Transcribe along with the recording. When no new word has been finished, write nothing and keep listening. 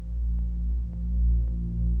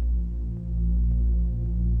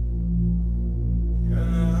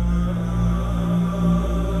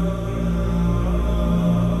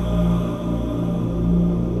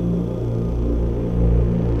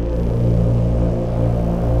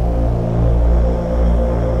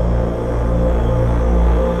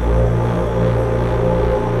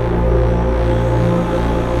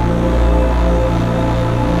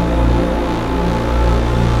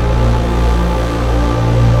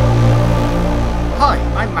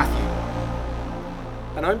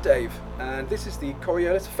I'm Dave, and this is the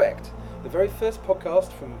Coriolis Effect, the very first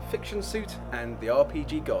podcast from Fiction Suit and the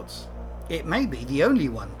RPG Gods. It may be the only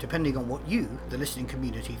one, depending on what you, the listening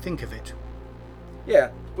community, think of it.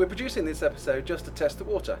 Yeah, we're producing this episode just to test the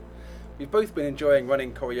water. We've both been enjoying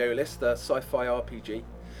running Coriolis, the sci-fi RPG,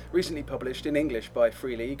 recently published in English by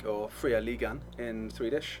Free League, or Fria Ligan in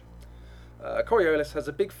Swedish. Coriolis has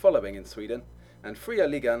a big following in Sweden, and Fria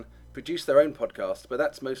Ligan produce their own podcast, but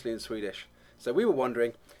that's mostly in Swedish. So we were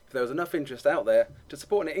wondering if there was enough interest out there to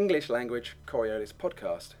support an English language Coriolis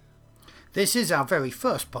podcast. This is our very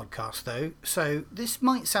first podcast, though, so this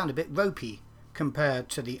might sound a bit ropey compared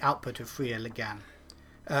to the output of Fria Ligan.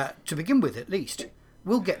 To begin with, at least.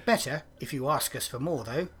 We'll get better if you ask us for more,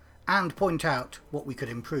 though, and point out what we could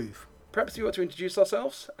improve. Perhaps you ought to introduce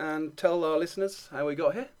ourselves and tell our listeners how we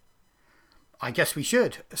got here? I guess we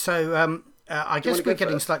should. So, I guess we're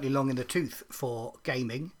getting first? slightly long in the tooth for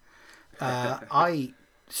gaming. I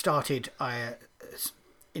started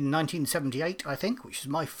in 1978, I think, which was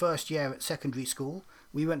my first year at secondary school.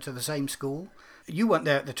 We went to the same school. You weren't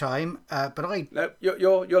there at the time, but I... No,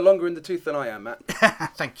 you're longer in the tooth than I am, Matt.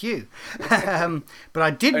 Thank you. But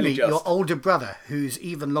I did Only meet just. your older brother, who's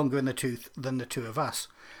even longer in the tooth than the two of us.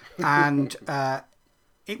 And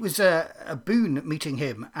it was a boon meeting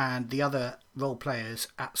him and the other role players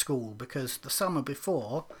at school, because the summer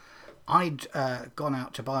before I'd gone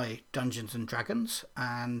out to buy Dungeons and Dragons,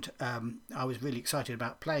 and I was really excited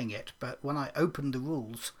about playing it. But when I opened the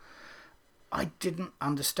rules, I didn't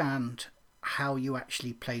understand how you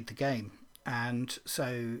actually played the game. And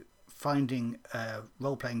so finding a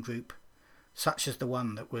role-playing group such as the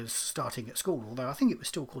one that was starting at school, although I think it was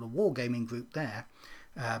still called a wargaming group there,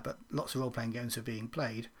 but lots of role-playing games were being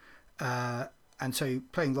played. And so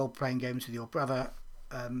playing role-playing games with your brother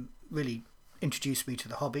really introduced me to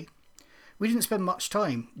the hobby. We didn't spend much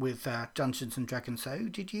time with Dungeons and Dragons, though,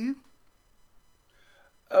 did you?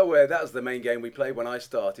 Oh, well, that was the main game we played when I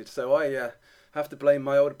started, so I have to blame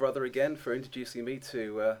my older brother again for introducing me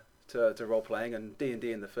to role-playing and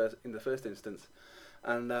D&D in the first instance.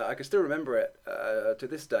 And I can still remember it to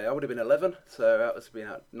this day. I would have been 11, so that was been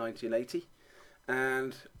out 1980.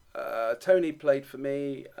 And Tony played for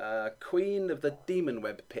me Queen of the Demon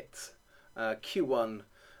Web Pits, Q1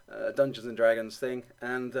 Dungeons and Dragons thing,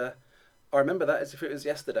 and I remember that as if it was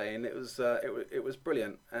yesterday, and it was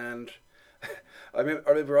brilliant. And I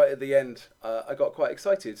remember right at the end, I got quite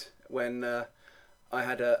excited when I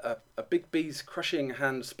had a big bees crushing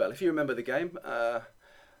hand spell. If you remember the game,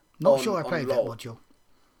 Not sure I played that module.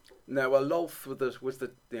 No, well, Lolth was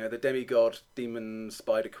the the demigod demon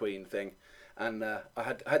spider queen thing, and I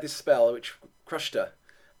had this spell which crushed her,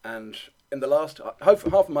 and in the last half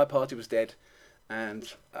of my party was dead,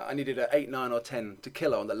 and I needed an 8, 9, or 10 to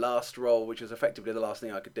kill her on the last roll, which was effectively the last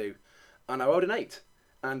thing I could do, and I rolled an 8,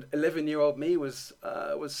 and 11-year-old me was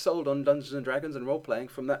sold on Dungeons and Dragons and role playing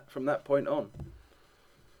from that point on.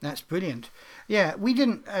 That's brilliant. Yeah, we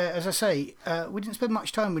didn't, as I say, we didn't spend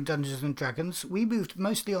much time with Dungeons and Dragons. We moved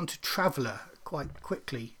mostly on to Traveller quite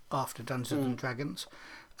quickly after Dungeons and Dragons.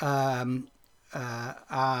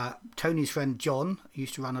 Tony's friend John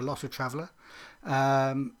used to run a lot of Traveller.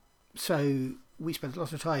 So we spent a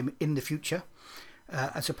lot of time in the future,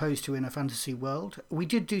 as opposed to in a fantasy world. We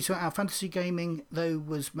did do some, our fantasy gaming, though,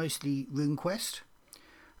 was mostly RuneQuest.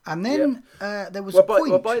 And then there was a point...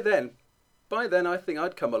 Well, by then I think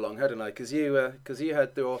I'd come along, hadn't I? Because you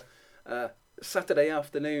had your Saturday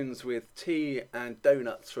afternoons with tea and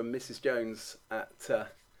donuts from Mrs. Jones at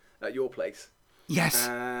your place. Yes.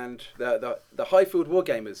 And the Highfield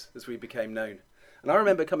Wargamers, as we became known. And I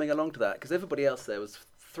remember coming along to that because everybody else there was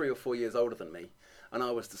 3 or 4 years older than me, and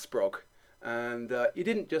I was the sprog. And you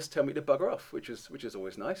didn't just tell me to bugger off, which is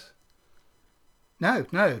always nice. No.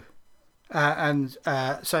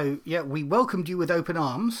 So yeah, we welcomed you with open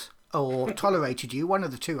arms, or tolerated you, one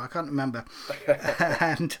of the two, I can't remember.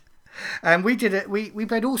 and we did it. We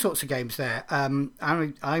played all sorts of games there. I'm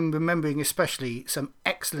remembering especially some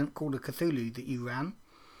excellent Call of Cthulhu that you ran.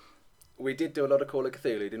 We did do a lot of Call of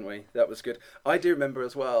Cthulhu, didn't we? That was good. I do remember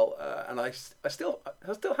as well, and I still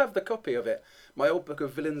have the copy of it. My old book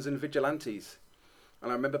of Villains and Vigilantes,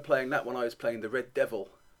 and I remember playing that when I was playing the Red Devil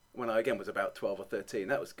when I again was about 12 or 13.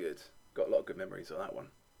 That was good. Got a lot of good memories of that one.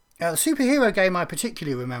 The superhero game I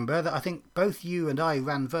particularly remember that I think both you and I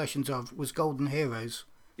ran versions of was Golden Heroes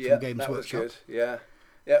from Games that Workshop. Was good. Yeah.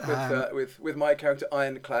 With my character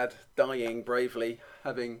Ironclad dying bravely,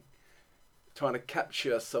 trying to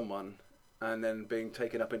capture someone, and then being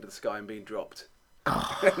taken up into the sky and being dropped,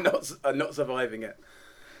 and not surviving it.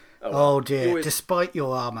 Oh dear! Despite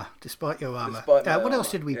your armour. What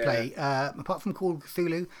else did we play? Apart from Call of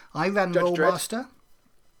Cthulhu, I ran Judge Dredd. Rollmaster.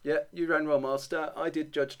 Yeah, you ran Rollmaster. I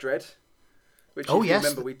did Judge Dredd, which Oh, if you yes.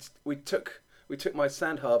 remember, we took my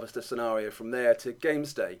Sand Harvester scenario from there to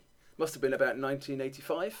Games Day. Must have been about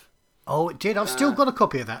 1985. Oh, it did. I've still got a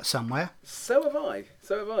copy of that somewhere. So have I.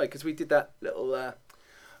 Because we did that little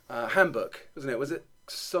handbook, wasn't it? Was it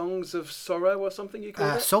Songs of Sorrow or something you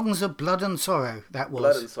called it? Songs of Blood and Sorrow. That was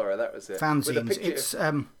Blood and Sorrow. That was it. fanzines. It's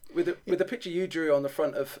With the picture you drew on the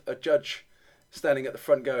front of a judge standing at the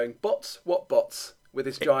front going, "Bots? What bots?" with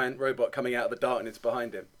this giant robot coming out of the darkness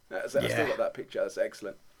behind him. I still got that picture. That's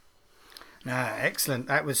excellent. Excellent.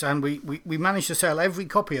 That was, and we managed to sell every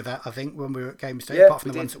copy of that, I think, when we were at Games Day, Yeah, apart from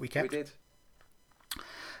the did. ones that we kept. We did.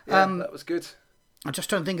 Yeah, that was good. I'm just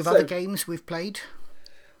trying to think of other games we've played.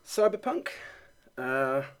 Cyberpunk.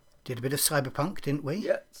 Did a bit of Cyberpunk, didn't we?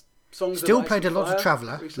 Yeah. Songs Still of Ice played a and lot Fire of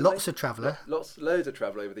Traveller. recently. Lots of Traveller. Loads of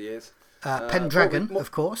Traveller over the years. Pendragon,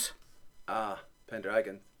 of course.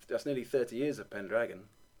 Pendragon. That's nearly 30 years of Pendragon.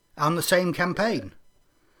 On the same campaign.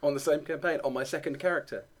 On the same campaign, on my second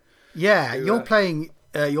character. Yeah, you're playing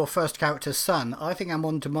your first character's son. I think I'm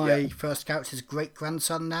on to my first character's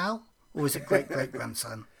great-grandson now. Or is it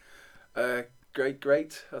great-great-grandson?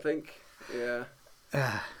 Great, I think. Yeah.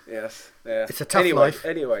 Yes. Yeah. It's a tough life.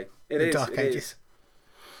 Anyway, it is. Dark Ages.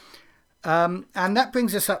 And that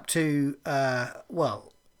brings us up to,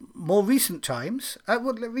 more recent times.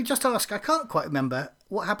 Let me just ask, I can't quite remember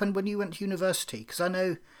what happened when you went to university, because I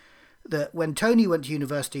know that when Tony went to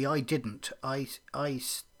university, I didn't. I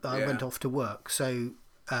went off to work, so...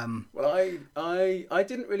 Well, I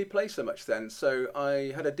didn't really play so much then, so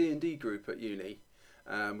I had a D&D group at uni.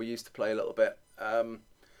 We used to play a little bit.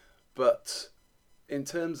 But in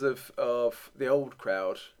terms of the old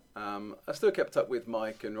crowd, I still kept up with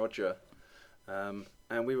Mike and Roger.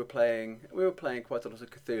 And we were playing quite a lot of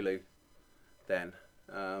Cthulhu then.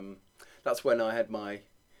 That's when I had my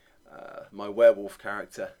werewolf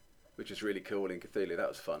character, which was really cool in Cthulhu. That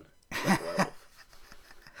was fun.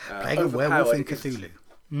 Playing a werewolf in Cthulhu.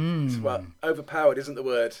 Well, overpowered isn't the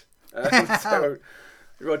word. So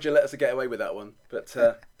Roger let us get away with that one. But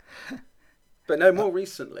no, more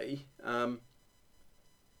recently...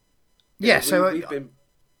 we've been...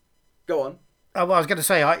 Go on. Well, I was going to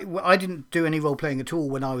say, I didn't do any role-playing at all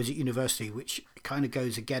when I was at university, which kind of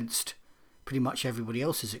goes against pretty much everybody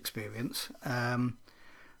else's experience.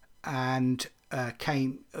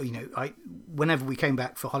 Whenever we came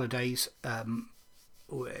back for holidays,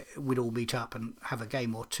 we'd all meet up and have a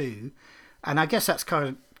game or two. And I guess that's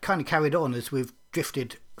kind of carried on as we've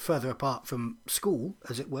drifted further apart from school,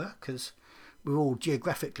 as it were, because we're all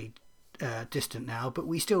geographically distant now, but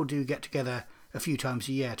we still do get together a few times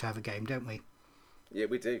a year to have a game, don't we? Yeah,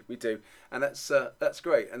 we do, and that's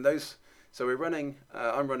great. And so we're running.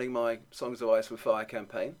 I'm running my Songs of Ice and Fire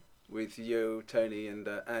campaign with you, Tony, and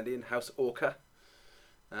Andy in House Orca,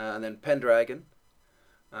 and then Pendragon.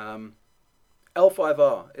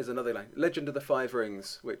 L5R is another line. Legend of the Five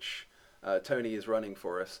Rings, which Tony is running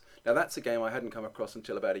for us. Now that's a game I hadn't come across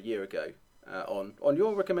until about a year ago, on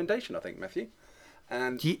your recommendation, I think, Matthew.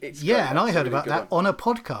 And and I heard about that on a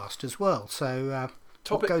podcast as well. So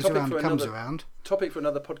what goes around comes around. Topic for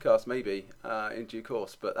another podcast, maybe in due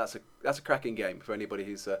course. But that's a cracking game for anybody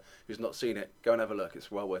who's not seen it. Go and have a look. It's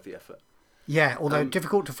well worth the effort. Yeah, although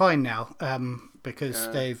difficult to find now because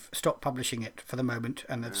they've stopped publishing it for the moment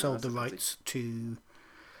and they've sold the rights to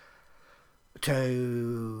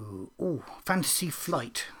Fantasy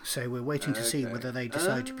Flight. So we're waiting to see whether they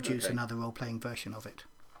decide to produce another role-playing version of it.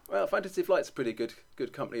 Well, Fantasy Flight's a pretty good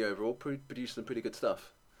company overall. Produce some pretty good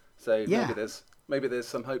stuff. So maybe there's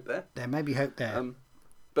some hope there. There may be hope there.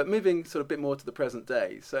 But moving sort of a bit more to the present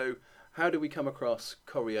day. So how do we come across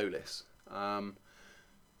Coriolis? I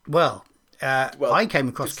came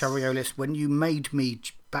across Coriolis when you made me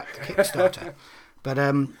back Kickstarter. But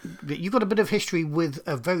you've got a bit of history with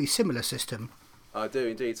a very similar system. I do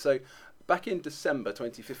indeed. So back in December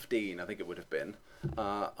 2015, I think it would have been,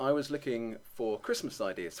 I was looking for Christmas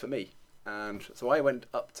ideas for me. And so I went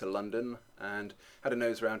up to London and had a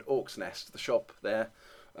nose around Orc's Nest, the shop there.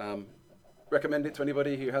 Recommend it to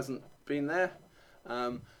anybody who hasn't been there.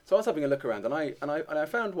 So I was having a look around and I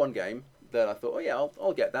found one game that I thought,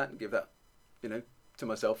 I'll get that and give that, to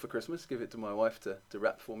myself for Christmas, give it to my wife to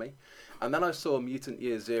wrap for me. And then I saw Mutant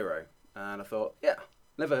Year Zero and I thought,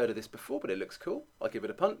 never heard of this before, but it looks cool. I'll give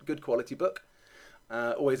it a punt. Good quality book.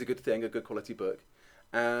 Always a good thing, a good quality book.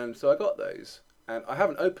 And so I got those. And I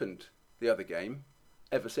haven't opened the other game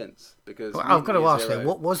ever since. Because I've got to ask though,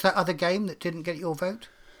 what was that other game that didn't get your vote?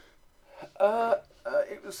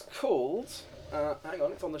 It was called... hang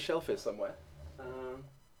on, it's on the shelf here somewhere.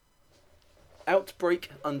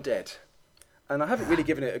 Outbreak Undead. And I haven't really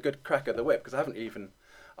given it a good crack at the whip because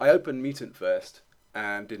I I opened Mutant first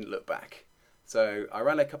and didn't look back. So I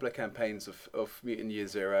ran a couple of campaigns of Mutant Year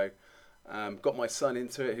Zero, got my son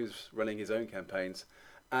into it, who's running his own campaigns,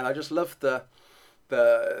 and I just loved the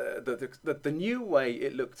new way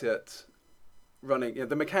it looked at running.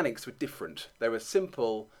 The mechanics were different. They were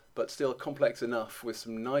simple but still complex enough with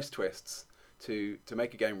some nice twists to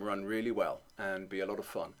make a game run really well and be a lot of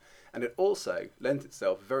fun. And it also lent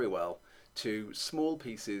itself very well to small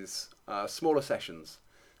pieces, smaller sessions.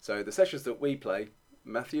 So the sessions that we play,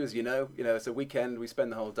 Matthew, as you know, it's a weekend, we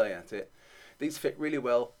spend the whole day at it. These fit really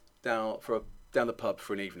well down the pub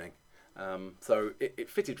for an evening. So it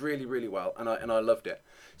fitted really, really well, and I loved it.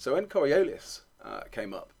 So when Coriolis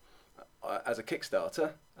came up as a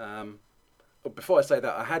Kickstarter, before I say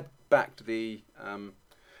that, I had backed the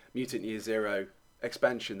Mutant Year Zero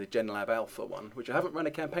expansion, the Gen Lab Alpha one, which I haven't run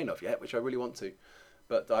a campaign of yet, which I really want to.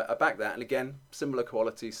 But I backed that, and again, similar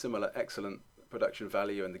quality, similar excellent production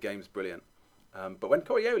value, and the game's brilliant. But when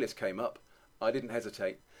Coriolis came up, I didn't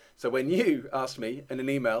hesitate. So when you asked me in an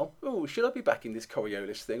email, oh, should I be backing this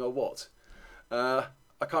Coriolis thing or what? I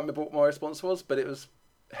can't remember what my response was, but it was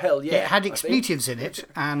hell yeah. It had expletives in it,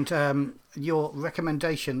 and your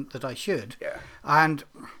recommendation that I should. Yeah. And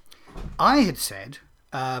I had said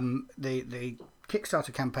the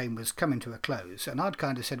Kickstarter campaign was coming to a close, and I'd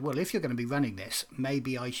kind of said, well, if you're going to be running this,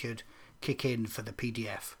 maybe I should kick in for the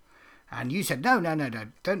PDF. And you said, no,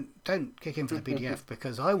 don't kick in for the PDF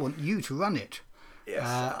because I want you to run it. Yes,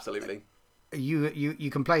 absolutely.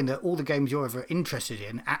 You complain that all the games you're ever interested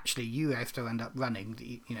in, actually you have to end up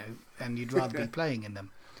running, and you'd rather be playing in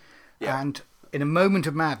them. Yeah. And in a moment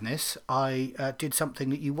of madness, I did something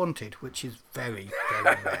that you wanted, which is very,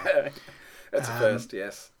 very rare. That's a first,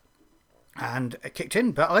 yes. And it kicked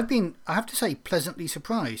in, but I have to say, pleasantly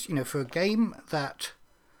surprised. For a game that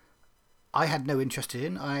I had no interest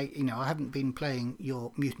in. I haven't been playing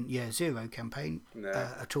your Mutant Year Zero campaign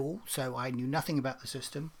at all, so I knew nothing about the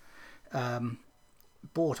system.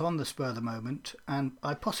 Bought on the spur of the moment, and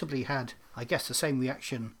I possibly had, I guess, the same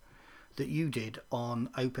reaction that you did on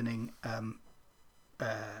opening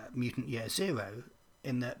Mutant Year Zero,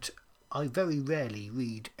 in that I very rarely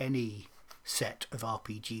read any set of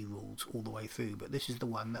RPG rules all the way through, but this is the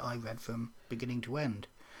one that I read from beginning to end,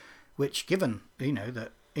 which, given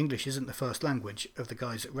that English isn't the first language of the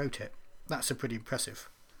guys that wrote it, that's a pretty impressive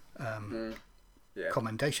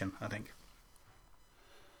commendation, I think.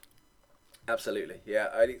 Absolutely, yeah.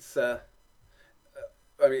 It's for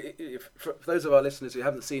those of our listeners who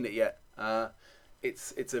haven't seen it yet,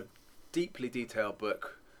 it's a deeply detailed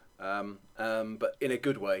book, but in a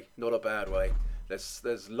good way, not a bad way.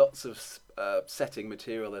 There's lots of setting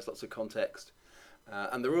material. There's lots of context,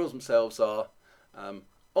 and the rules themselves are,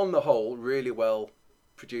 on the whole, really well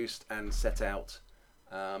produced and set out.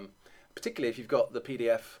 Particularly if you've got the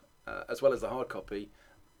PDF as well as the hard copy.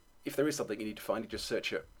 If there is something you need to find, you just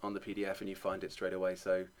search it on the PDF and you find it straight away.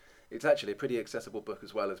 So it's actually a pretty accessible book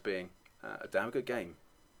as well as being a damn good game.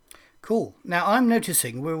 Cool. Now I'm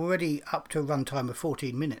noticing we're already up to a runtime of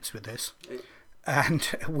 14 minutes with this. And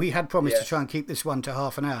we had promised to try and keep this one to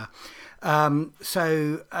half an hour.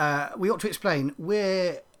 So we ought to explain,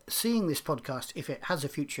 we're seeing this podcast, if it has a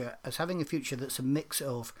future, as having a future that's a mix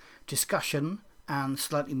of discussion and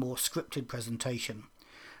slightly more scripted presentation.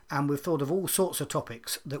 And we've thought of all sorts of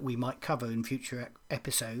topics that we might cover in future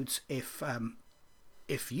episodes if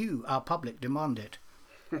you, our public, demand it.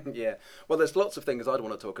 Yeah. Well, there's lots of things I'd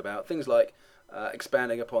want to talk about. Things like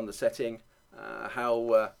expanding upon the setting,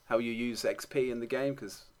 how you use XP in the game,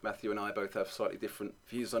 because Matthew and I both have slightly different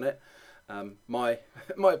views on it. My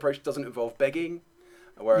approach doesn't involve begging.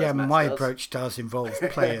 Yeah, my approach does involve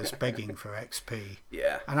players begging for XP.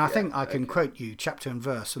 Yeah. And I think I can quote you chapter and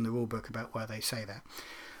verse in the rulebook about where they say that.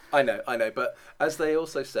 I know, but as they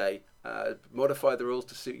also say, modify the rules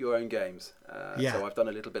to suit your own games. So I've done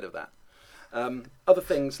a little bit of that. Other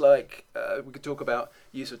things like we could talk about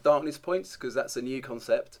use of darkness points, because that's a new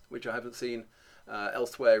concept which I haven't seen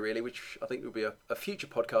elsewhere really, which I think will be a future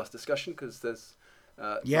podcast discussion, because there's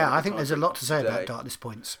I think there's a lot to say about darkness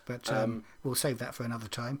points, but we'll save that for another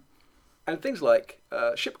time. And things like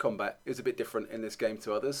ship combat is a bit different in this game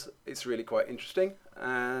to others. It's really quite interesting,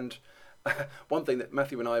 and one thing that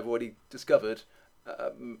Matthew and I have already discovered,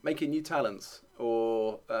 making new talents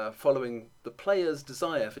or following the player's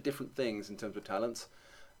desire for different things in terms of talents.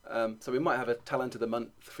 So we might have a talent of the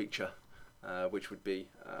month feature, which would be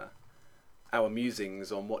our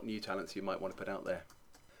musings on what new talents you might want to put out there.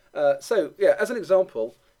 As an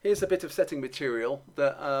example, here's a bit of setting material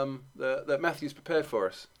that Matthew's prepared for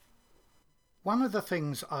us. One of the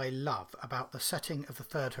things I love about the setting of the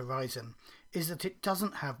Third Horizon is that it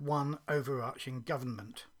doesn't have one overarching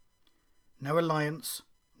government. No alliance,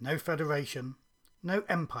 no federation, no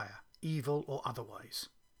empire, evil or otherwise.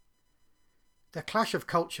 The clash of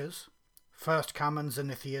cultures, First Come and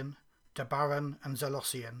Zenithian, Dabaran and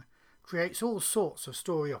Zalossian, creates all sorts of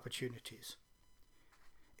story opportunities.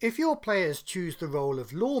 If your players choose the role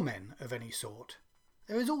of lawmen of any sort,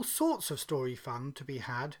 there is all sorts of story fun to be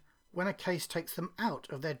had when a case takes them out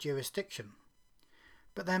of their jurisdiction.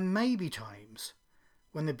 But there may be times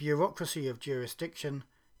when the bureaucracy of jurisdiction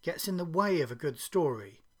gets in the way of a good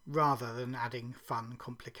story rather than adding fun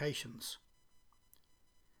complications.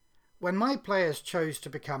 When my players chose to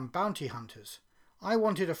become bounty hunters, I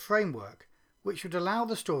wanted a framework which would allow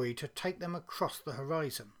the story to take them across the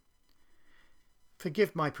horizon.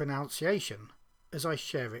 Forgive my pronunciation as I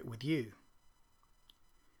share it with you.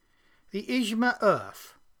 The Ijma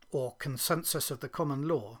Urf, or Consensus of the Common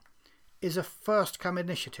Law, is a first-come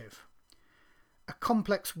initiative, a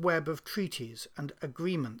complex web of treaties and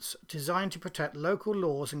agreements designed to protect local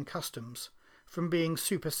laws and customs from being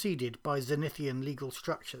superseded by Zenithian legal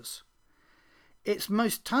structures. Its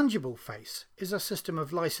most tangible face is a system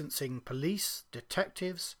of licensing police,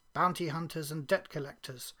 detectives, bounty hunters and debt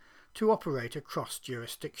collectors to operate across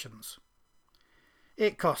jurisdictions.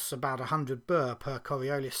 It costs about 100 Burr per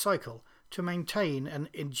Coriolis cycle to maintain an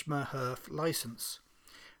Ijma Urf license,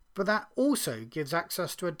 but that also gives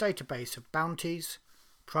access to a database of bounties,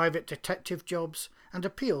 private detective jobs and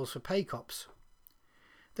appeals for pay cops.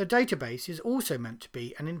 The database is also meant to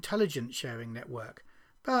be an intelligence sharing network,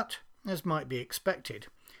 but, as might be expected,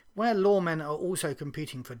 where lawmen are also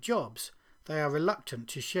competing for jobs, they are reluctant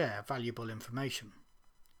to share valuable information.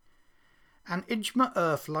 An Ijma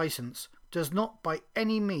Urf license does not by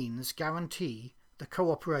any means guarantee the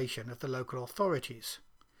cooperation of the local authorities,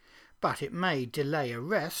 but it may delay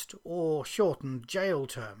arrest or shorten jail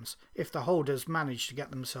terms if the holders manage to get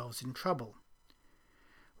themselves in trouble.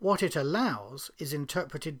 What it allows is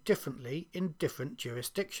interpreted differently in different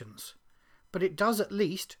jurisdictions, but it does at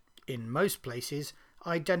least, in most places,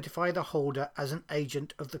 identify the holder as an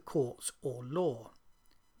agent of the courts or law.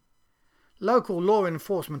 Local law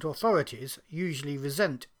enforcement authorities usually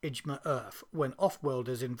resent Ijma Urf when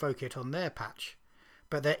off-worlders invoke it on their patch,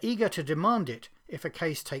 but they're eager to demand it if a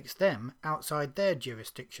case takes them outside their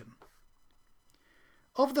jurisdiction.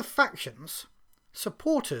 Of the factions,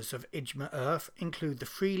 supporters of Ijma Urf include the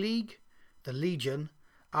Free League, the Legion,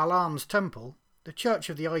 Alam's Temple, the Church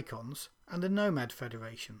of the Icons, and the Nomad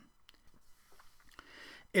Federation.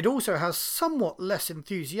 It also has somewhat less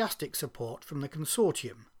enthusiastic support from the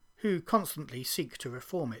Consortium, who constantly seek to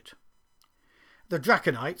reform it. The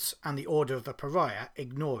Draconites and the Order of the Pariah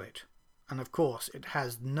ignore it, and of course it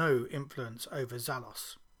has no influence over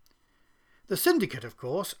Zalos. The Syndicate, of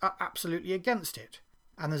course, are absolutely against it,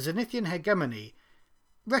 and the Zenithian hegemony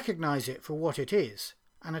recognise it for what it is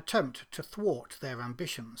and attempt to thwart their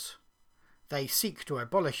ambitions. They seek to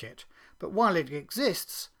abolish it, but while it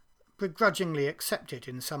exists, begrudgingly accept it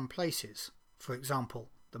in some places, for example,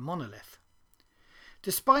 the Monolith.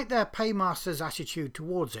 Despite their paymasters' attitude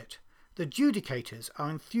towards it, the Judicators are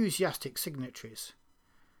enthusiastic signatories.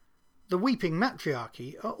 The Weeping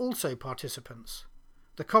Matriarchy are also participants.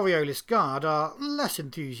 The Coriolis Guard are less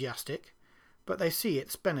enthusiastic, but they see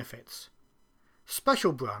its benefits.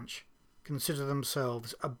 Special Branch consider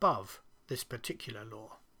themselves above this particular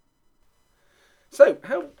law. So,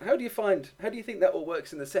 how do you think that all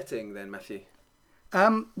works in the setting then, Matthew?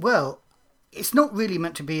 Well, it's not really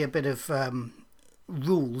meant to be a bit of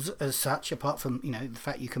rules as such, apart from the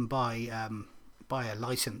fact you can buy a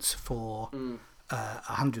license for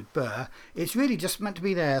 100 Burr. It's really just meant to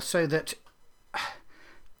be there so that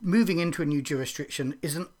moving into a new jurisdiction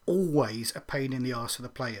isn't always a pain in the arse for the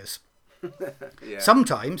players. Yeah.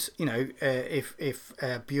 Sometimes, if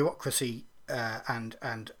bureaucracy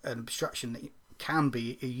and obstruction can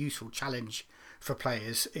be a useful challenge for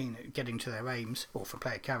players in getting to their aims, or for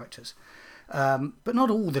player characters, but not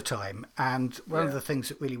all the time. And one of the things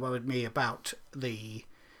that really worried me about the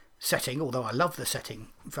setting, although I love the setting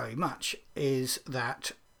very much, is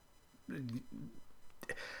that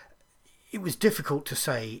it was difficult to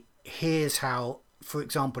say, here's how, for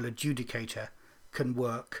example, a Judicator can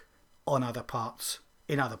work in other parts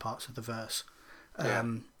of the verse.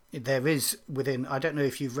 There is within, I don't know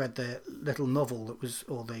if you've read the little novel that was,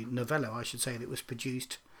 or the novella I should say, that was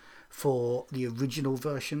produced for the original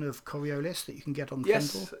version of Coriolis that you can get on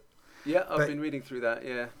Kindle. Yeah, I've been reading through that,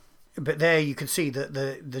 yeah. But there you can see that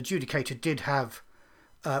the Judicator did have,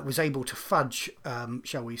 was able to fudge,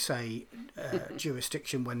 shall we say,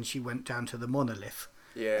 jurisdiction when she went down to the Monolith.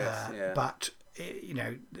 Yes, yeah. But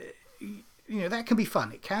that can be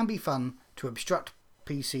fun. It can be fun to obstruct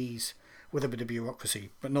PCs with a bit of bureaucracy,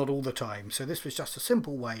 but not all the time. So this was just a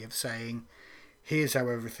simple way of saying, here's how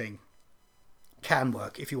everything can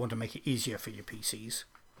work if you want to make it easier for your PCs.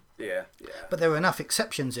 Yeah, yeah. But there are enough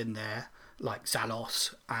exceptions in there, like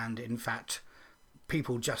Zalos, and in fact,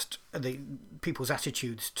 people's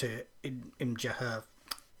attitudes to Imgur.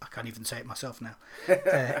 I can't even say it myself now.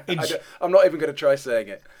 I'm not even going to try saying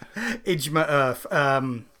it.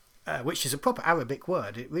 Ijma, which is a proper Arabic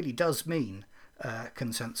word. It really does mean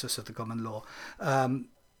consensus of the common law.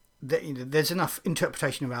 There's enough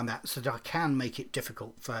interpretation around that so that I can make it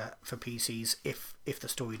difficult for PCs if the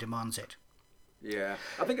story demands it. Yeah,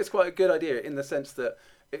 I think it's quite a good idea in the sense that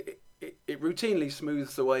it routinely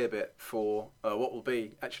smooths the way a bit for what will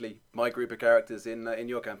be actually my group of characters in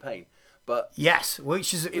your campaign. But yes,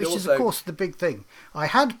 which is of course the big thing. I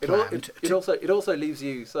had planned. It also leaves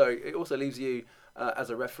you as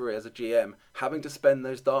a referee, as a GM, having to spend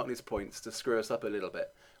those darkness points to screw us up a little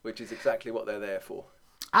bit, which is exactly what they're there for.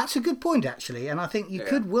 That's a good point, actually, and I think you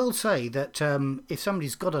could well say that if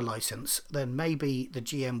somebody's got a license, then maybe the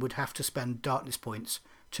GM would have to spend darkness points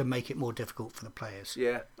to make it more difficult for the players.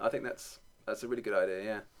 Yeah, I think that's a really good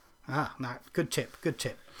idea. Yeah. No, good tip.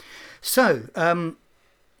 So,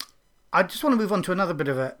 I just want to move on to another bit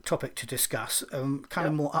of a topic to discuss,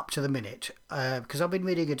 of more up to the minute, because I've been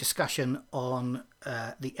reading a discussion on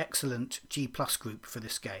the excellent G Plus group for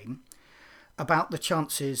this game about the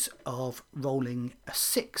chances of rolling a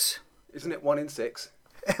 6. Isn't it 1 in 6?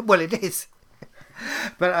 Well, it is.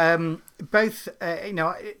 But both,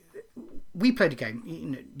 we played a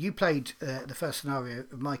game. You played the first scenario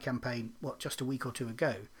of my campaign, just a week or two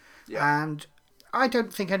ago. Yeah. And I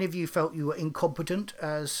don't think any of you felt you were incompetent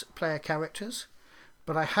as player characters.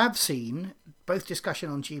 But I have seen both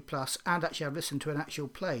discussion on G+, and actually I've listened to an actual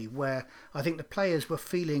play where I think the players were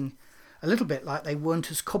feeling a little bit like they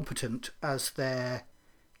weren't as competent as their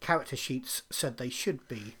character sheets said they should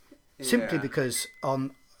be, simply because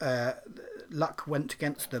luck went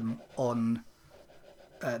against them on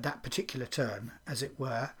that particular turn, as it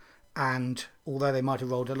were, and although they might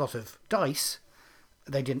have rolled a lot of dice,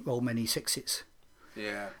 they didn't roll many 6s.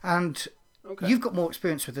 Yeah. And you've got more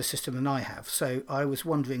experience with the system than I have, so I was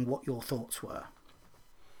wondering what your thoughts were.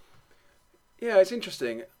 Yeah, it's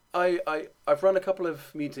interesting. I've run a couple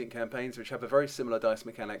of mutant campaigns which have a very similar dice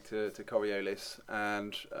mechanic to Coriolis,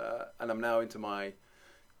 and I'm now into my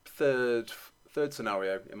third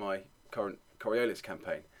scenario in my current Coriolis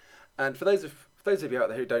campaign. And for those of you out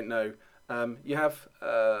there who don't know, you have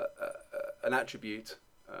an attribute,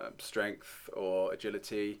 strength or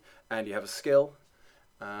agility, and you have a skill,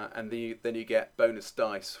 and then you get bonus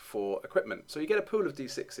dice for equipment. So you get a pool of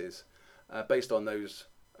d6s based on those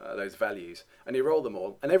values, and you roll them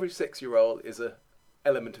all, and every 6 you roll is a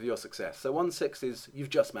element of your success. So 1 6 is you've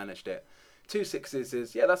just managed it, 2 6s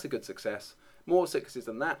is that's a good success, more 6s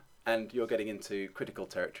than that, and you're getting into critical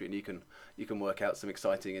territory, and you can work out some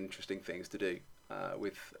exciting, interesting things to do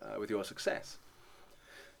with your success.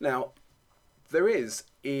 Now, there is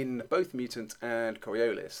in both Mutant and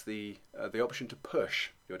Coriolis the option to push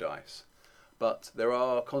your dice, but there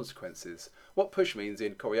are consequences. What push means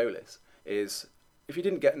in Coriolis is if you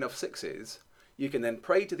didn't get enough 6s, you can then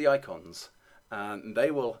pray to the icons, and they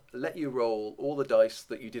will let you roll all the dice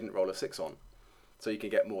that you didn't roll a 6 on, so you can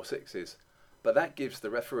get more 6s. But that gives the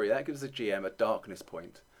referee, that gives the GM a darkness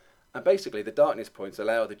point, and basically the darkness points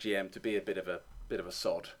allow the GM to be a bit of a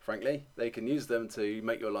sod. Frankly, they can use them to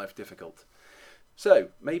make your life difficult. So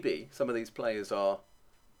maybe some of these players are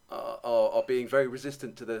being very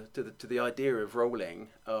resistant to the idea of rolling,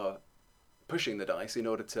 pushing the dice in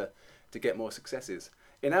order to get more successes.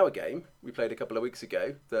 In our game, we played a couple of weeks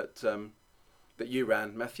ago that you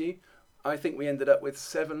ran, Matthew. I think we ended up with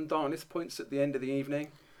 7 darkness points at the end of the evening.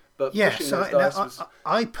 But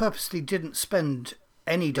I purposely didn't spend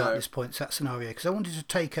any darkness points that scenario because I wanted to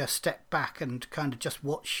take a step back and kind of just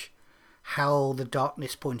watch how the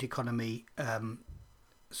darkness point economy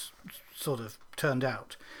sort of turned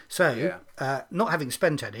out. So, not having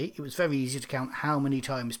spent any, it was very easy to count how many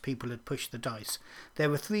times people had pushed the dice. There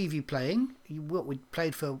were 3 of you playing. We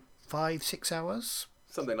played for 5-6 hours?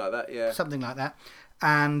 Something like that, yeah. Something like that.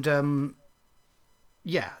 And,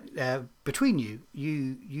 between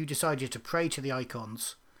you decided to pray to the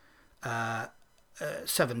icons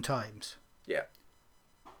 7 times. Yeah.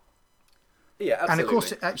 Yeah, absolutely. And of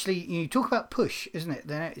course, actually, you talk about push, isn't it?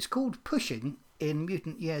 It's called pushing in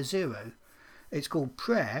Mutant Year Zero. It's called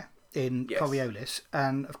prayer in Coriolis,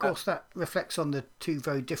 and of course that reflects on the 2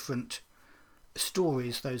 very different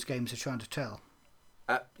stories those games are trying to tell.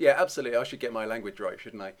 Yeah, absolutely. I should get my language right,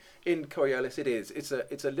 shouldn't I? In Coriolis, it is. It's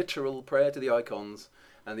a literal prayer to the icons,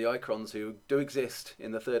 and the icons who do exist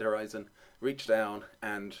in the Third Horizon reach down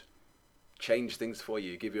and change things for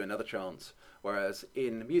you, give you another chance. Whereas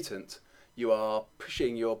in Mutant, you are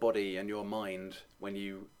pushing your body and your mind when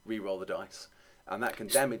you re-roll the dice, and that can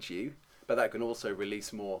damage you, but that can also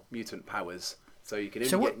release more mutant powers. So you can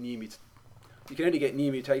only get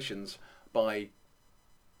new mutations by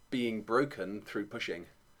being broken through pushing.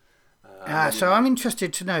 So I'm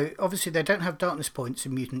interested to know, obviously they don't have darkness points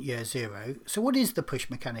in Mutant Year Zero, so what is the push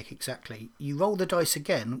mechanic exactly? You roll the dice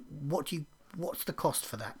again, what's the cost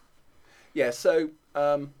for that? Yeah, so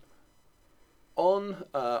on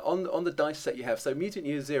the dice set you have, so Mutant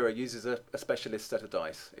Year Zero uses a specialist set of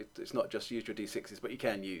dice. It's not just use your D6s, but you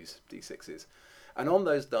can use D6s. And on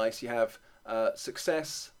those dice you have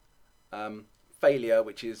success, failure,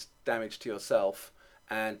 which is damage to yourself,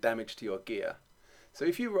 and damage to your gear. So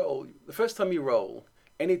if you roll, the first time you roll,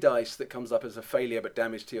 any dice that comes up as a failure but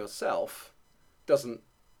damage to yourself doesn't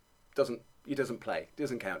play,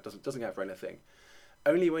 doesn't count, doesn't count for anything.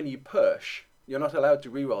 Only when you push, you're not allowed to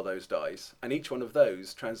re-roll those dice, and each one of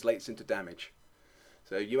those translates into damage.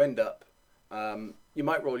 So you end up, you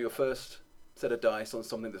might roll your first set of dice on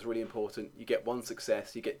something that's really important. You get 1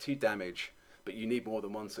 success, you get 2 damage, but you need more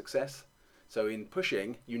than 1 success. So in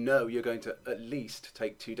pushing, you know you're going to at least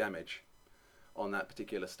take 2 damage on that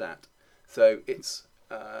particular stat. So it's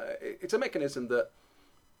a mechanism that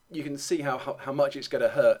you can see how much it's going to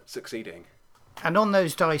hurt succeeding. And on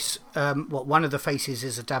those dice, one of the faces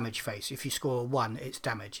is a damage face. If you score a 1, it's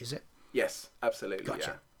damage, is it? Yes, absolutely.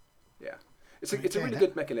 Gotcha. Yeah. It's a really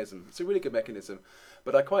good mechanism. It's a really good mechanism,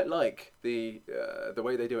 but I quite like the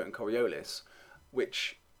way they do it in Coriolis,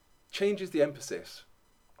 which changes the emphasis.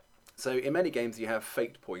 So in many games you have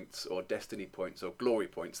fate points or destiny points or glory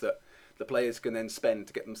points that the players can then spend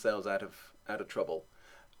to get themselves out of trouble.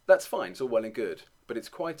 That's fine, it's all well and good, but it's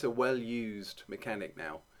quite a well-used mechanic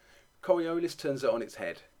now. Coriolis turns it on its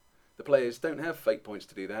head. The players don't have fate points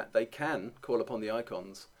to do that. They can call upon the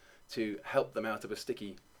icons to help them out of a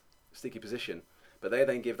sticky position, but they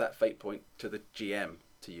then give that fate point to the GM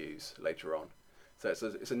to use later on. So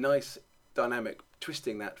it's a nice dynamic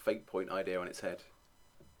twisting that fate point idea on its head.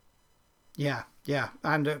 Yeah,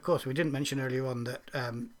 and of course we didn't mention earlier on that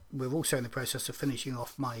we're also in the process of finishing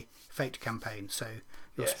off my Fate campaign, so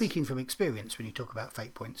you're speaking from experience when you talk about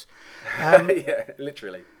fate points. Yeah,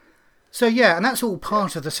 literally. So yeah, and that's all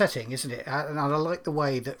part of the setting, isn't it? And I like the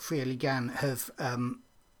way that Freya Ligan have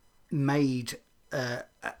made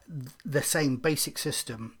the same basic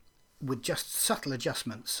system with just subtle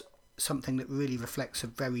adjustments, something that really reflects a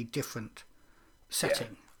very different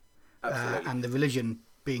setting. Yeah, and the religion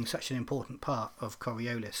being such an important part of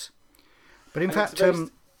Coriolis. But in fact,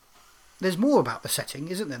 there's more about the setting,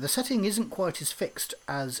 isn't there? The setting isn't quite as fixed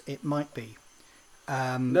as it might be.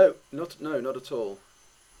 No, not at all.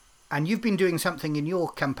 And you've been doing something in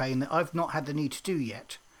your campaign that I've not had the need to do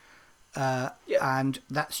yet. And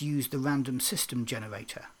that's use the random system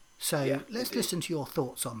generator. So let's listen to your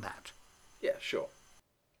thoughts on that. Yeah, sure.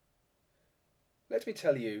 Let me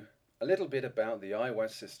tell you a little bit about the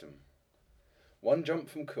IWAS system. One jump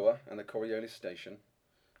from Kua and the Coriolis station,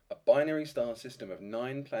 a binary star system of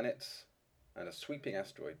 9 planets, and a sweeping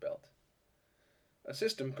asteroid belt. A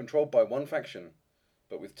system controlled by one faction,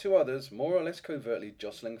 but with 2 others more or less covertly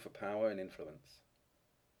jostling for power and influence.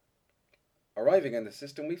 Arriving in the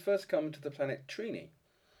system, we first come to the planet Trini,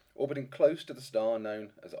 orbiting close to the star known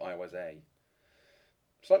as IWAS A.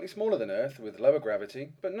 Slightly smaller than Earth, with lower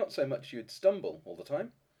gravity, but not so much you'd stumble all the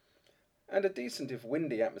time, and a decent if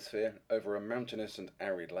windy atmosphere over a mountainous and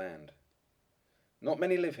arid land. Not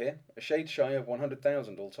many live here, a shade shy of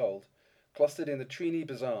 100,000 all told, clustered in the Trini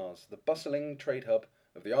Bazaars, the bustling trade hub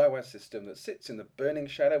of the IWAS system that sits in the burning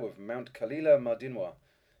shadow of Mount Kalila Mardinwa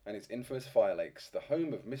and its infamous fire lakes, the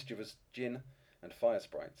home of mischievous jinn and fire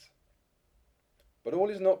sprites. But all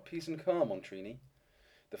is not peace and calm on Trini.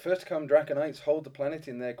 The first-come Draconites hold the planet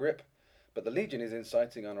in their grip, but the Legion is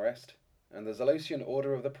inciting unrest, and the Zalosian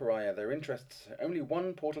Order of the Pariah, their interests only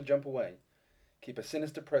one portal jump away, keep a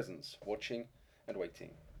sinister presence, watching and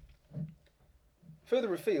waiting.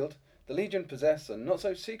 Further afield, the Legion possess a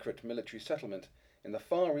not-so-secret military settlement in the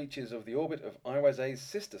far reaches of the orbit of IWAS A's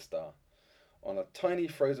sister star, on a tiny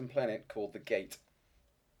frozen planet called the Gate.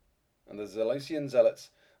 And the Zalosian Zealots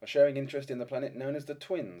are showing interest in the planet known as the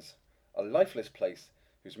Twins, a lifeless place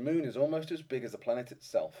whose moon is almost as big as the planet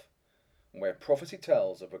itself, and where prophecy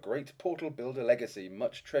tells of a great portal builder legacy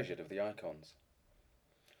much treasured of the Icons.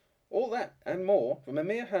 All that and more from a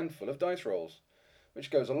mere handful of dice rolls,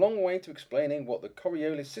 which goes a long way to explaining what the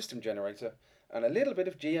Coriolis system generator and a little bit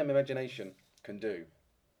of GM imagination can do.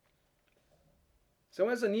 So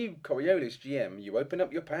as a new Coriolis GM, you open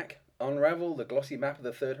up your pack, unravel the glossy map of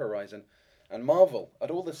the Third Horizon, and marvel at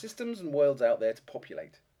all the systems and worlds out there to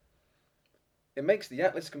populate. It makes the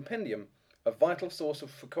Atlas Compendium a vital source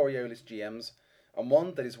for Coriolis GMs, and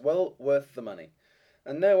one that is well worth the money.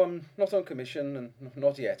 And no, I'm not on commission, and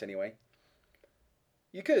not yet anyway.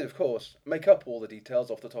 You could, of course, make up all the details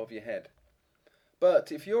off the top of your head.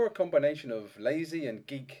 But if you're a combination of lazy and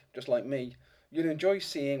geek, just like me, you'll enjoy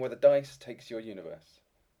seeing where the dice takes your universe.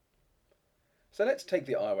 So let's take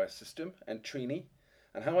the Iwaz system and Trini,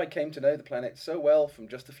 and how I came to know the planet so well from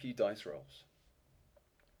just a few dice rolls.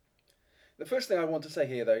 The first thing I want to say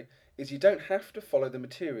here, though, is you don't have to follow the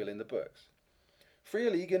material in the books.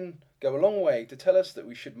 Freya Legan go a long way to tell us that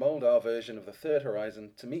we should mould our version of the Third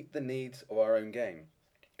Horizon to meet the needs of our own game.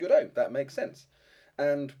 Good-o, that makes sense,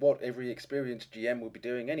 and what every experienced GM would be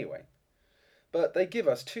doing anyway. But they give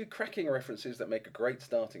us two cracking references that make a great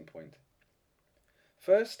starting point.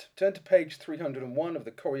 First, turn to page 301 of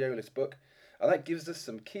the Coriolis book, and that gives us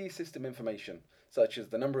some key system information, such as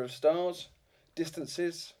the number of stars,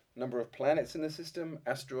 distances, number of planets in the system,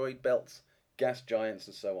 asteroid belts, gas giants,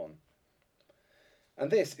 and so on. And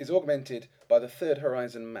this is augmented by the Third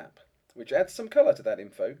Horizon map, which adds some colour to that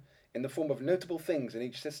info in the form of notable things in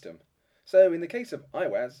each system. So in the case of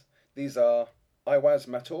Iwaz, these are Iwaz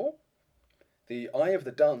Mator, the Eye of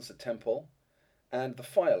the Dancer Temple, and the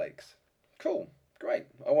Fire Lakes. Cool, great,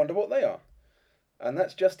 I wonder what they are. And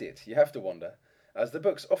that's just it, you have to wonder, as the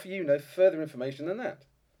books offer you no further information than that.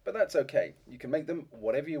 But that's okay, you can make them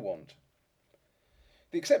whatever you want.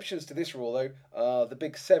 The exceptions to this rule, though, are the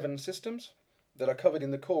big 7 systems that are covered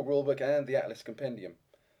in the core rulebook and the Atlas Compendium.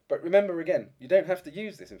 But remember again, you don't have to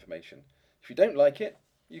use this information. If you don't like it,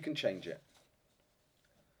 you can change it.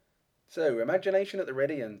 So, imagination at the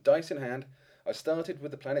ready and dice in hand, I started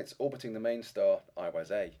with the planets orbiting the main star,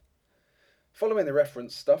 Iwaz A. Following the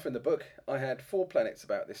reference stuff in the book, I had 4 planets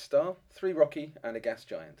about this star, 3 rocky and a gas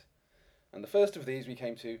giant. And the first of these we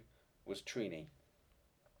came to was Trini.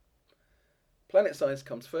 Planet size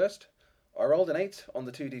comes first. I rolled an 8 on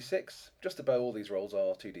the 2d6, just about all these rolls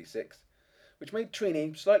are 2d6, which made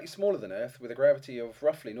Trini slightly smaller than Earth with a gravity of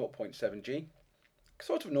roughly 0.7 g.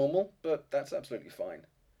 Sort of normal, but that's absolutely fine.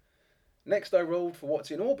 Next I rolled for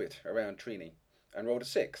what's in orbit around Trini, and rolled a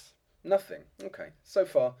 6. Nothing. Okay, so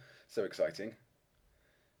far, so exciting.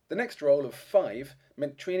 The next roll of 5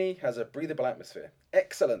 meant Trini has a breathable atmosphere.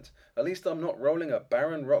 Excellent! At least I'm not rolling a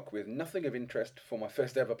barren rock with nothing of interest for my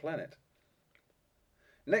first ever planet.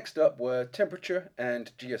 Next up were temperature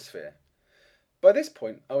and geosphere. By this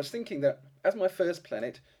point, I was thinking that, as my first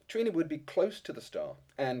planet, Trini would be close to the star,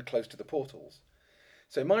 and close to the portals.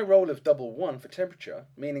 So my roll of double 1 for temperature,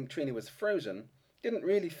 meaning Trini was frozen, didn't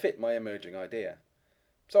really fit my emerging idea.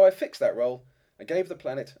 So I fixed that roll, and gave the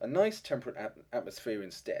planet a nice temperate atmosphere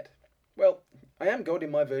instead. Well, I am God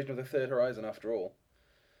in my version of the Third Horizon after all.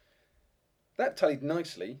 That tallied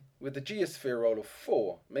nicely with the geosphere roll of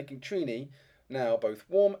 4, making Trini now both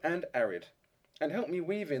warm and arid, and helped me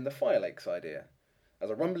weave in the Fire Lakes idea, as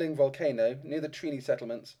a rumbling volcano near the Trini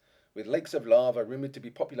settlements, with lakes of lava rumoured to be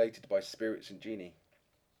populated by spirits and genii.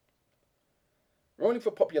 Rolling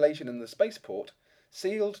for population in the spaceport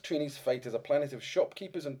sealed Trini's fate as a planet of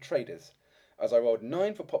shopkeepers and traders, as I rolled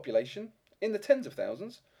 9 for population, in the tens of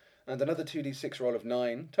thousands, and another 2d6 roll of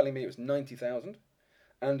 9, telling me it was 90,000,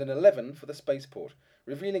 and an 11 for the spaceport,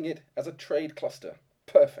 revealing it as a trade cluster.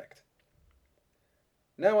 Perfect.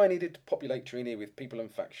 Now I needed to populate Trini with people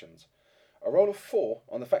and factions. A roll of 4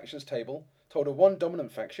 on the factions table told of 1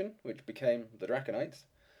 dominant faction, which became the Draconites,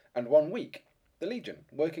 and 1 weak, the Legion,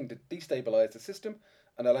 working to destabilise the system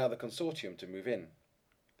and allow the Consortium to move in.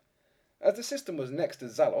 As the system was next to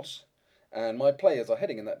Zalos, and my players are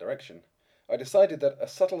heading in that direction, I decided that a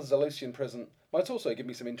subtle Zalosian presence might also give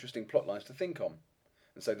me some interesting plotlines to think on,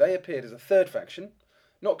 and so they appeared as a third faction,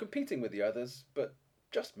 not competing with the others, but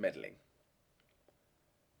just meddling.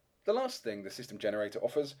 The last thing the system generator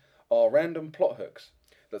offers are random plot hooks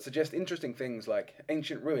that suggest interesting things like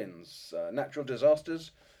ancient ruins, natural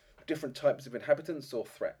disasters, different types of inhabitants or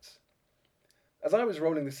threats. As I was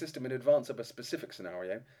rolling the system in advance of a specific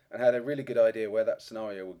scenario and had a really good idea where that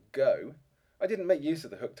scenario would go, I didn't make use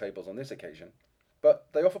of the hook tables on this occasion, but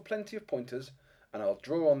they offer plenty of pointers and I'll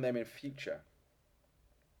draw on them in future.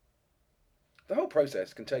 The whole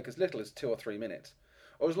process can take as little as 2 or 3 minutes,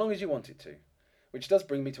 or as long as you want it to, which does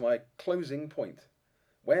bring me to my closing point: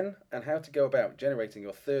 when and how to go about generating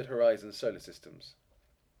your Third Horizon solar systems.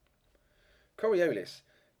 Coriolis,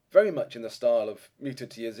 very much in the style of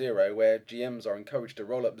Mutant Year Zero, where GMs are encouraged to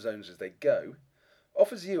roll up zones as they go,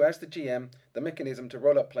 offers you, as the GM, the mechanism to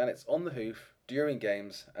roll up planets on the hoof during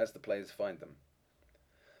games as the players find them.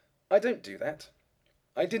 I don't do that.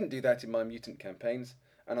 I didn't do that in my mutant campaigns,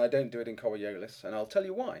 and I don't do it in Coriolis, and I'll tell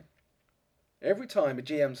you why. Every time a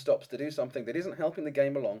GM stops to do something that isn't helping the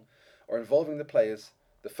game along or involving the players,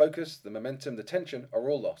 the focus, the momentum, the tension are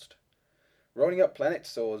all lost. Rolling up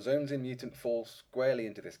planets or zones in Mutant falls squarely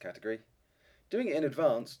into this category. Doing it in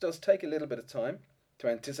advance does take a little bit of time to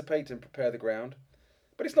anticipate and prepare the ground,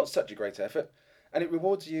 but it's not such a great effort, and it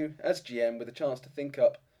rewards you as GM with a chance to think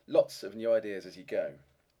up lots of new ideas as you go.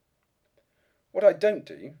 What I don't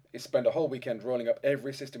do is spend a whole weekend rolling up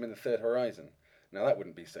every system in the Third Horizon. Now that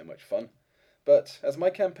wouldn't be so much fun. But as my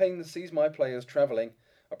campaign sees my players travelling,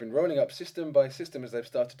 I've been rolling up system by system as they've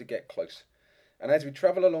started to get close. And as we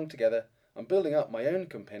travel along together, I'm building up my own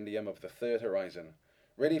compendium of the Third Horizon,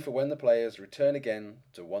 ready for when the players return again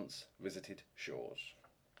to once visited shores.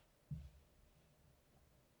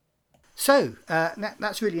 So,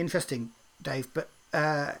 that's really interesting, Dave, but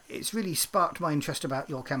it's really sparked my interest about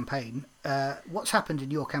your campaign. What's happened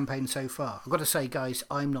in your campaign so far? I've got to say, guys,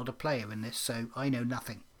 I'm not a player in this, so I know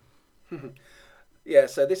nothing. Yeah,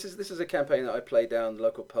 so this is a campaign that I played down the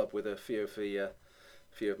local pub with a few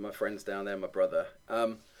of my friends down there, my brother.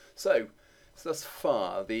 So thus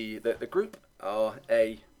far, the group are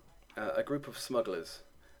a group of smugglers,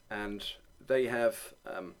 and they have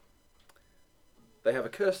a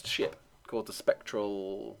cursed ship called the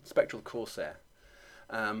Spectral Corsair.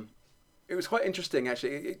 It was quite interesting,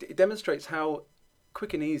 actually. It demonstrates how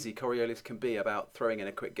quick and easy Coriolis can be about throwing in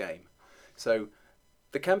a quick game. So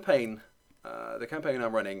the campaign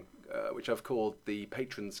I'm running, which I've called the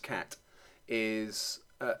Patron's Cat, is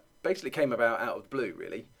basically came about out of the blue,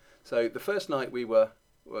 really. So the first night we were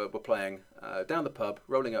playing down the pub,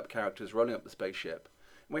 rolling up characters, rolling up the spaceship.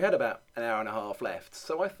 And we had about an hour and a half left,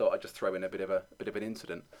 so I thought I'd just throw in a bit of an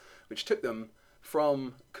incident, which took them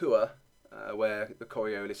from Kua, where the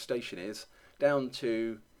Coriolis station is, down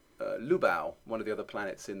to Lubao, one of the other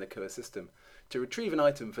planets in the Kua system, to retrieve an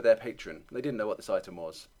item for their patron. They didn't know what this item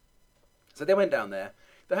was. So they went down there.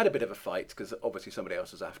 They had a bit of a fight, because obviously somebody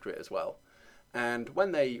else was after it as well. And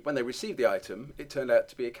when they received the item, it turned out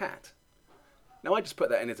to be a cat. Now I just put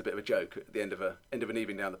that in as a bit of a joke at the end of an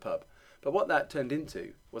evening down the pub. But what that turned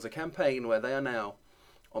into was a campaign where they are now,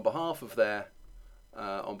 on behalf of their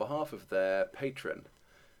patron,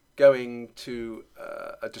 going to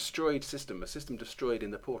a system destroyed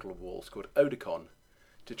in the portal walls called Oedicon,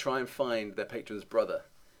 to try and find their patron's brother,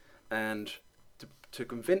 and to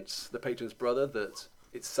convince the patron's brother that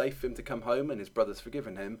it's safe for him to come home and his brother's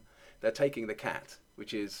forgiven him. They're taking the cat,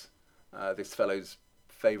 which is this fellow's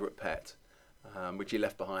favourite pet, which he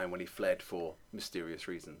left behind when he fled for mysterious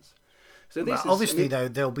reasons. So this obviously, though,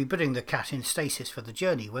 they'll be putting the cat in stasis for the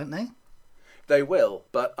journey, won't they? They will,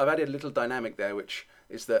 but I've added a little dynamic there, which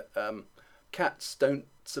is that cats don't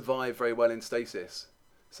survive very well in stasis.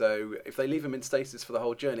 So if they leave him in stasis for the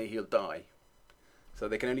whole journey, he'll die. So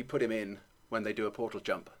they can only put him in when they do a portal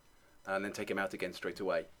jump, and then take him out again straight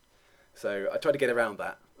away. So I try to get around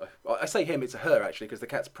that. I say him, it's a her actually, because the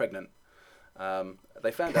cat's pregnant.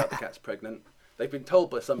 They found out the cat's pregnant. They've been told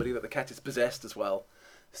by somebody that the cat is possessed as well.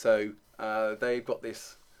 So they've got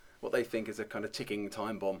this, what they think is a kind of ticking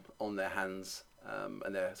time bomb on their hands,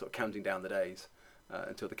 and they're sort of counting down the days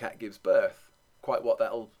until the cat gives birth. Quite what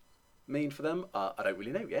that'll mean for them, I don't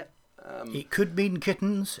really know yet. It could mean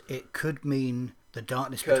kittens. It could mean the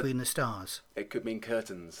darkness between the stars. It could mean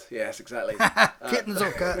curtains. Yes, exactly. Kittens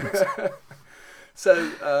or curtains.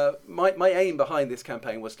 So my aim behind this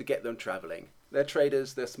campaign was to get them travelling. They're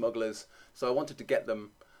traders, they're smugglers, so I wanted to get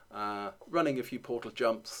them running a few portal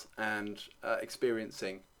jumps and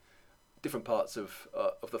experiencing different parts of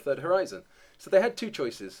the Third Horizon. So they had two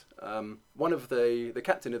choices. One of the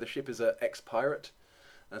captain of the ship is an ex-pirate,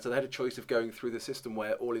 and so they had a choice of going through the system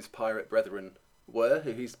where all his pirate brethren were,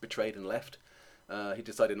 who he's betrayed and left. He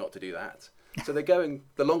decided not to do that. So they're going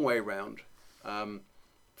the long way around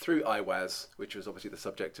through Iwaz, which was obviously the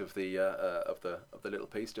subject of the little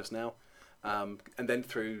piece just now, and then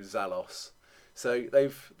through Zalos. So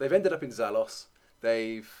they've ended up in Zalos.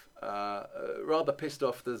 They've rather pissed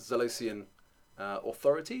off the Zalosian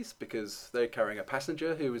authorities because they're carrying a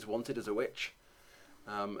passenger who is wanted as a witch,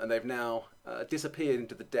 and they've now disappeared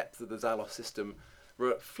into the depth of the Zalos system,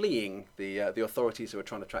 fleeing the authorities who are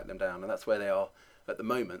trying to track them down, and that's where they are at the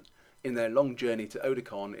moment in their long journey to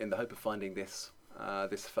Oedicon in the hope of finding this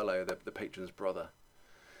fellow, the patron's brother.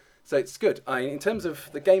 So it's good. In terms of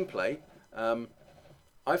the gameplay,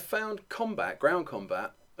 I've found ground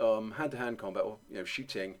combat, hand-to-hand combat, or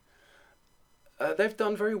shooting. They've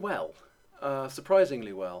done very well,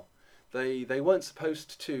 surprisingly well. they weren't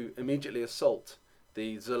supposed to immediately assault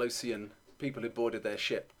the Zalosian people who boarded their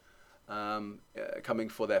ship coming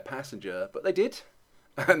for their passenger, but they did,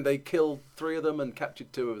 and they killed 3 of them and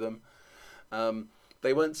captured 2 of them.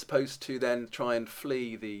 They weren't supposed to then try and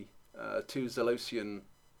flee the 2 Zalosian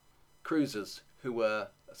cruisers who were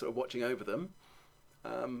sort of watching over them,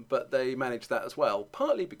 but they managed that as well,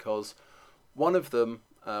 partly because one of them,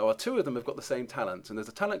 or 2 of them, have got the same talent, and there's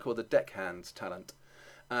a talent called the Deckhand talent,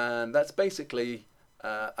 and that's basically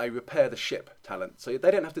a repair the ship talent, so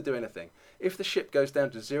they don't have to do anything. If the ship goes down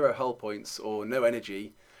to 0 hull points or no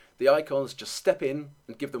energy, the Icons just step in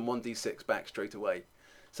and give them 1d6 back straight away.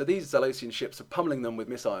 So these Zalosian ships are pummeling them with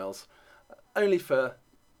missiles, only for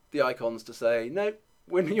the Icons to say, no,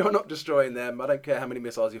 when you're not destroying them, I don't care how many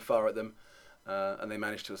missiles you fire at them, and they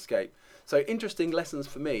manage to escape. So interesting lessons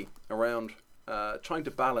for me around trying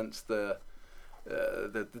to balance the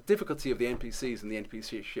difficulty of the NPCs and the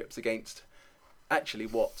NPC ships against actually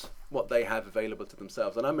what they have available to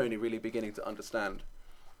themselves. And I'm only really beginning to understand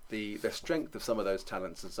the strength of some of those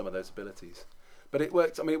talents and some of those abilities. But it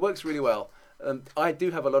works. I mean, it works really well. I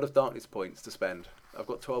do have a lot of darkness points to spend. I've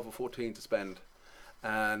got 12 or 14 to spend,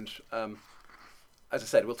 and as I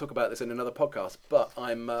said, we'll talk about this in another podcast. But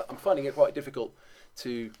I'm finding it quite difficult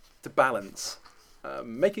to balance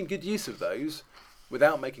making good use of those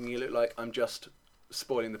without making it look like I'm just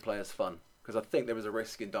spoiling the player's fun. Because I think there is a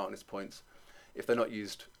risk in darkness points, if they're not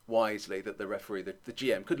used wisely, that the referee, the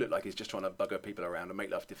GM, could look like he's just trying to bugger people around and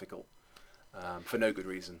make life difficult for no good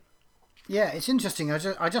reason. Yeah, it's interesting.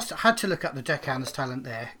 I just had to look up the Deckhand's talent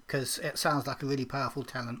there because it sounds like a really powerful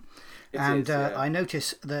talent. I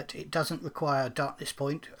notice that it doesn't require a darkness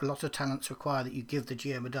point. A lot of talents require that you give the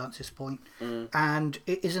GM a darkness point, and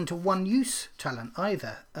it isn't a one-use talent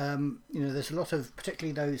either. There's a lot of,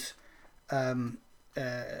 particularly those,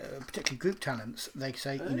 particularly group talents. They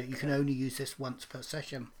say you can only use this once per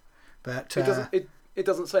session, but it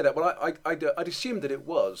doesn't say that. Well, I'd assumed that it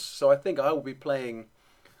was. So I think I will be playing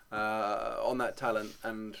on that talent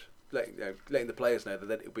and letting the players know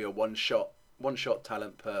that it will be a one shot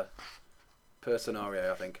talent per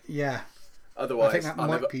scenario, I think. Yeah. Otherwise, I think that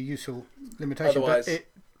might be a useful limitation. But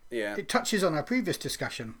it touches on our previous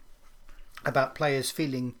discussion about players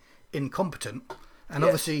feeling incompetent, and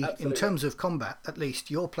obviously, absolutely, in terms of combat, at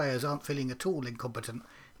least your players aren't feeling at all incompetent,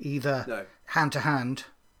 either hand to hand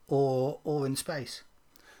or in space.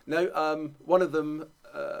 No, one of them.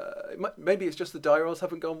 Maybe it's just the die rolls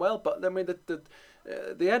haven't gone well, but I mean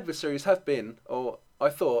the adversaries have been, or I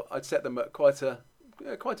thought I'd set them at quite a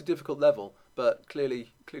difficult level, but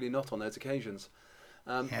clearly not on those occasions.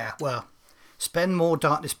 Well, spend more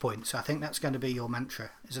darkness points. I think that's going to be your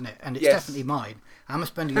mantra, isn't it? And it's definitely mine. I'm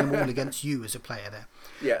spending them all against you as a player there.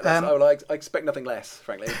 Yeah, I expect nothing less,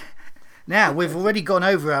 frankly. Now, we've already gone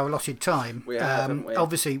over our allotted time. We have, haven't we?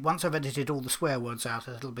 Obviously, once I've edited all the swear words out,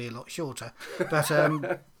 it'll be a lot shorter. But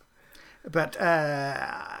I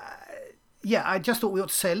just thought we ought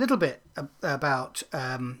to say a little bit about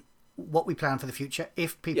what we plan for the future,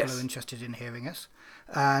 if people are interested in hearing us.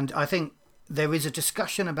 And I think there is a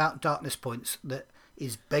discussion about darkness points that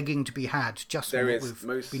is begging to be had, just from what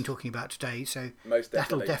we've been talking about today. So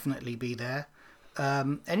that'll definitely be there.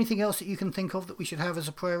 Anything else that you can think of that we should have as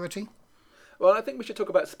a priority? Well, I think we should talk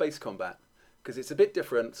about space combat, because it's a bit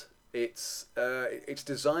different. It's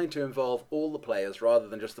designed to involve all the players rather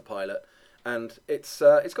than just the pilot, and it's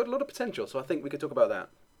got a lot of potential. So I think we could talk about that.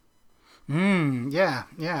 Yeah,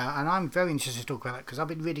 and I'm very interested to talk about that because I've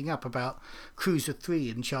been reading up about Cruiser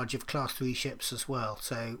 3 in charge of Class 3 ships as well.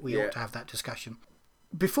 So we ought to have that discussion.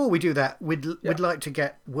 Before we do that, we'd like to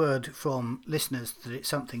get word from listeners that it's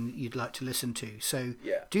something that you'd like to listen to. So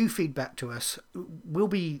do feedback to us. We'll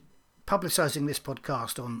be publicising this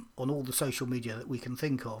podcast on all the social media that we can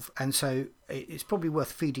think of, and so it's probably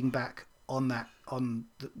worth feeding back on that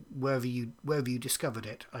wherever you discovered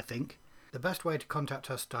it. I think the best way to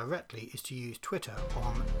contact us directly is to use Twitter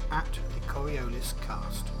on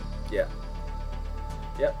 @theCoriolisCast. Yeah,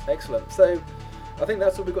 excellent. So I think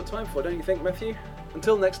that's all we've got time for, don't you think, Matthew?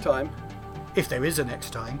 Until next time. If there is a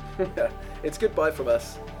next time. It's goodbye from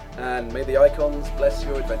us, and may the Icons bless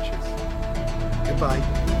your adventures. Goodbye.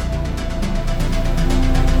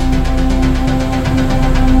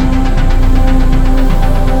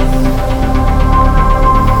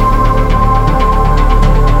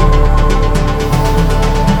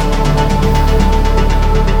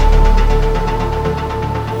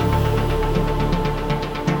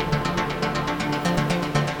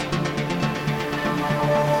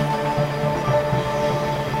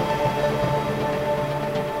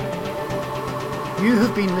 You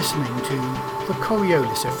have been listening to The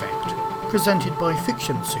Coriolis Effect, presented by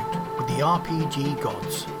Fiction Suit, with the RPG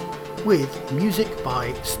gods, with music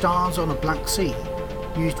by Stars on a Black Sea,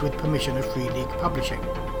 used with permission of Free League Publishing.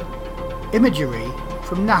 Imagery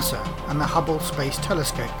from NASA and the Hubble Space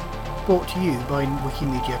Telescope, brought to you by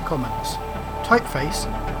Wikimedia Commons. Typeface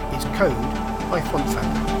is Code by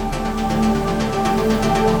Fontfan.